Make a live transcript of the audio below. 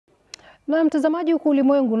Na mtazamaji, huku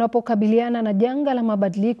ulimwengu unapokabiliana na janga la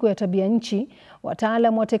mabadiliko ya tabia nchi,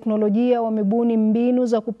 wataalamu wa teknolojia wamebuni mbinu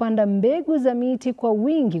za kupanda mbegu za miti kwa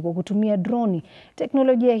wingi kwa kutumia droni.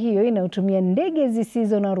 Teknolojia hiyo inayotumia ndege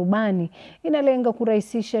zisizo na rubani inalenga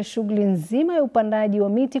kurahisisha shughuli nzima ya upandaji wa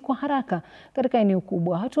miti kwa haraka katika eneo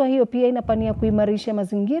kubwa. Hatua hiyo pia inapania kuimarisha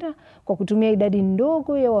mazingira kwa kutumia idadi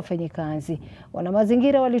ndogo ya wafanyakazi.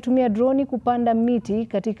 Wanamazingira walitumia droni kupanda miti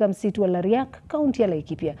katika msitu wa Lariak, kaunti ya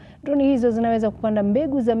Laikipia. Droni hizo zinaweza kupanda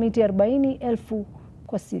mbegu za miti 40,000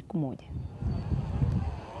 kwa siku moja.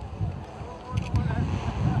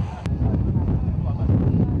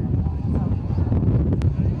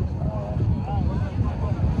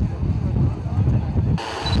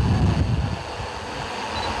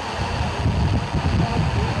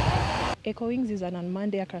 Wings is an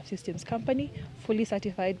unmanned aircraft systems company fully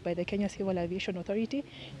certified by the Kenya Civil Aviation Authority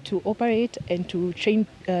to operate and to train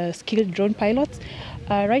skilled drone pilots.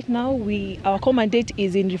 Right now, our core mandate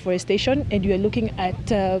is in reforestation, and we are looking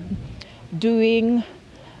at doing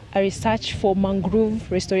a research for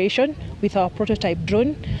mangrove restoration with our prototype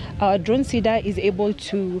drone. Our drone seeder is able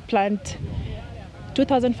to plant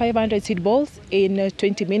 2,500 seed balls in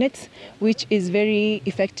 20 minutes, which is very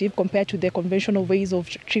effective compared to the conventional ways of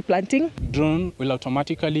tree planting. Drone will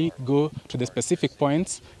automatically go to the specific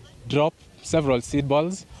points, drop several seed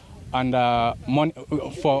balls, and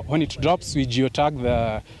when it drops, we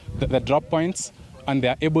geotag the drop points, and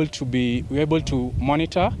we're able to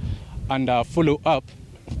monitor and follow up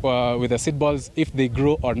with the seed balls if they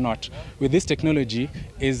grow or not. With this technology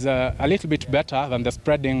is a little bit better than the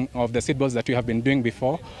spreading of the seed balls that we have been doing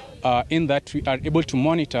before, in that we are able to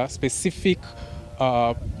monitor specific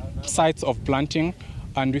sites of planting,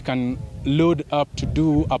 and we can load up to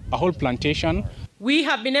do a whole plantation. We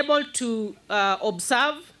have been able to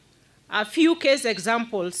observe a few case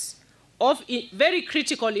examples of very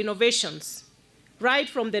critical innovations, right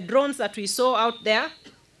from the drones that we saw out there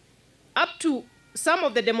up to some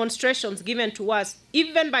of the demonstrations given to us,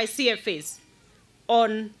 even by CFAs,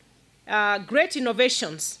 on great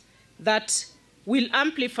innovations that will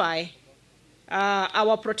amplify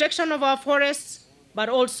our protection of our forests, but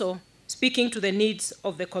also speaking to the needs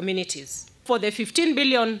of the communities. For the 15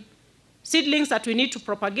 billion seedlings that we need to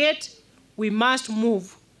propagate, we must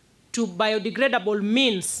move to biodegradable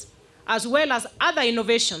means, as well as other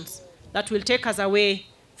innovations that will take us away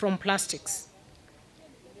from plastics.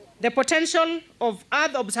 The potential of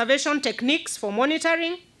Earth observation techniques for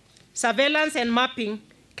monitoring, surveillance, and mapping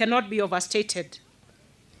cannot be overstated.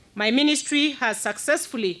 My ministry has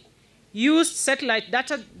successfully used satellite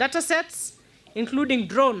data sets, including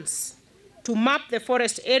drones, to map the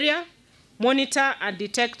forest area, monitor and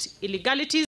detect illegalities.